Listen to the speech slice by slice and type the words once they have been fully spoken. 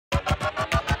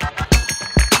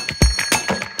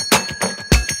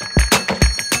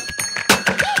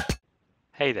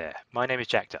Hey there, my name is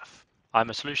Jack Duff.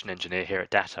 I'm a solution engineer here at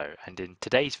Datto, and in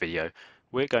today's video,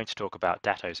 we're going to talk about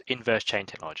Datto's inverse chain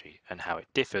technology and how it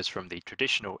differs from the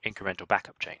traditional incremental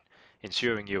backup chain,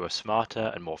 ensuring you a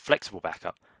smarter and more flexible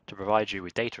backup to provide you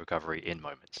with data recovery in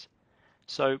moments.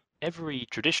 So every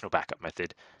traditional backup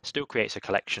method still creates a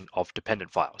collection of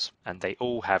dependent files, and they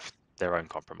all have their own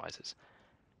compromises.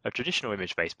 A traditional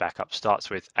image-based backup starts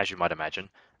with, as you might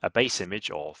imagine, a base image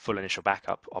or full initial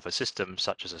backup of a system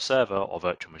such as a server or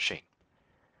virtual machine.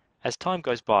 As time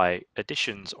goes by,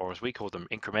 additions, or as we call them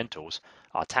incrementals,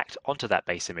 are tacked onto that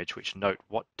base image which note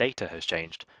what data has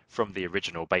changed from the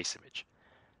original base image.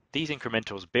 These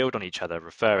incrementals build on each other,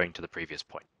 referring to the previous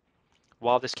point.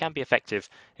 While this can be effective,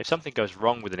 if something goes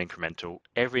wrong with an incremental,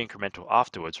 every incremental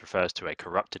afterwards refers to a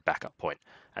corrupted backup point,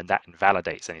 and that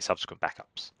invalidates any subsequent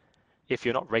backups. If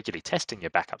you're not regularly testing your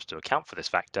backups to account for this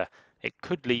factor, it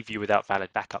could leave you without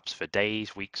valid backups for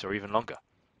days, weeks, or even longer.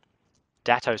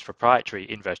 Datto's proprietary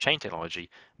inverse chain technology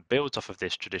builds off of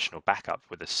this traditional backup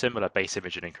with a similar base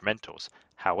image and incrementals.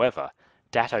 However,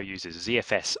 Datto uses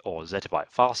ZFS or zettabyte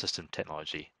file system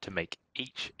technology to make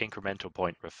each incremental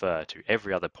point refer to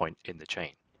every other point in the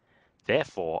chain.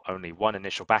 Therefore, only one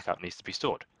initial backup needs to be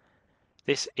stored.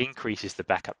 This increases the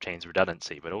backup chain's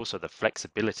redundancy, but also the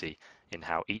flexibility in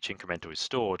how each incremental is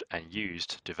stored and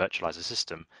used to virtualize a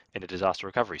system in a disaster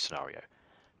recovery scenario.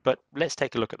 But let's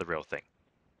take a look at the real thing.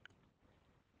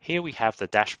 Here we have the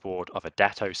dashboard of a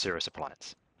Datto SIRIS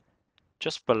appliance.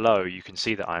 Just below you can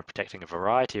see that I'm protecting a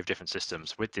variety of different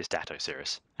systems with this Datto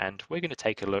SIRIS, and we're going to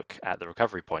take a look at the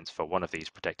recovery points for one of these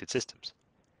protected systems.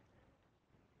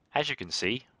 As you can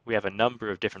see, we have a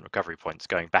number of different recovery points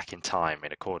going back in time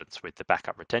in accordance with the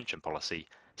backup retention policy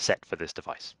set for this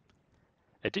device.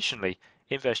 Additionally,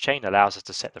 inverse chain allows us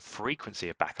to set the frequency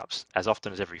of backups as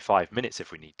often as every 5 minutes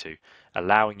if we need to,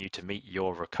 allowing you to meet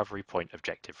your recovery point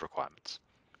objective requirements.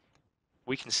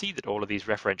 We can see that all of these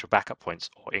referential backup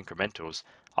points or incrementals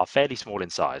are fairly small in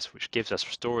size, which gives us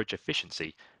storage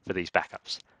efficiency for these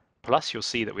backups. Plus, you'll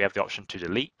see that we have the option to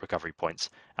delete recovery points,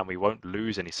 and we won't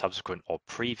lose any subsequent or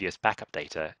previous backup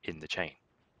data in the chain.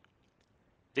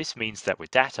 This means that with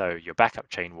Datto, your backup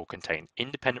chain will contain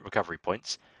independent recovery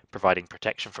points, providing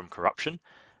protection from corruption,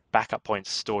 backup points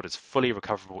stored as fully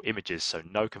recoverable images so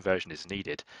no conversion is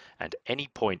needed, and any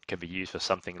point can be used for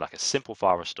something like a simple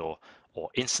file restore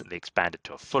or instantly expanded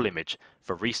to a full image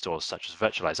for restores such as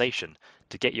virtualization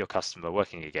to get your customer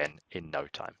working again in no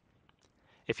time.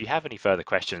 If you have any further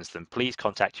questions, then please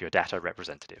contact your Datto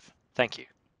representative. Thank you.